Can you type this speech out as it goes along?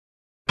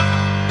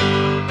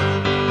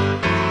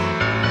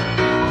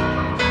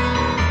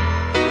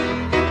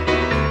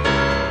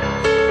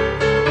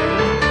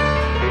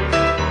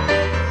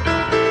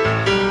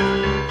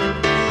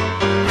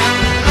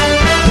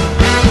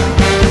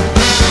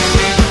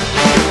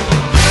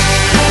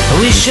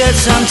shed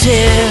some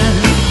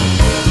tears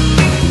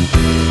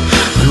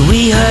when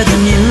we heard the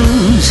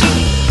news.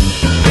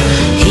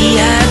 He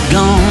had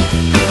gone,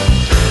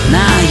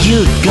 now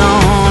you'd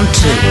gone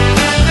too.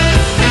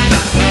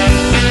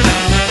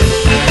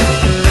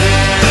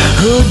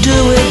 Who do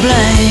we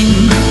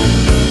blame?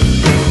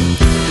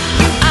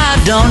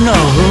 I don't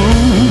know who.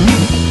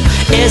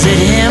 Is it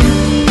him?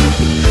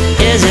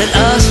 Is it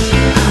us?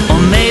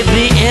 Or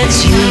maybe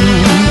it's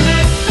you?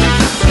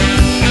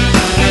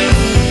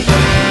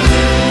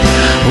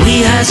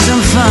 We had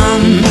some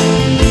fun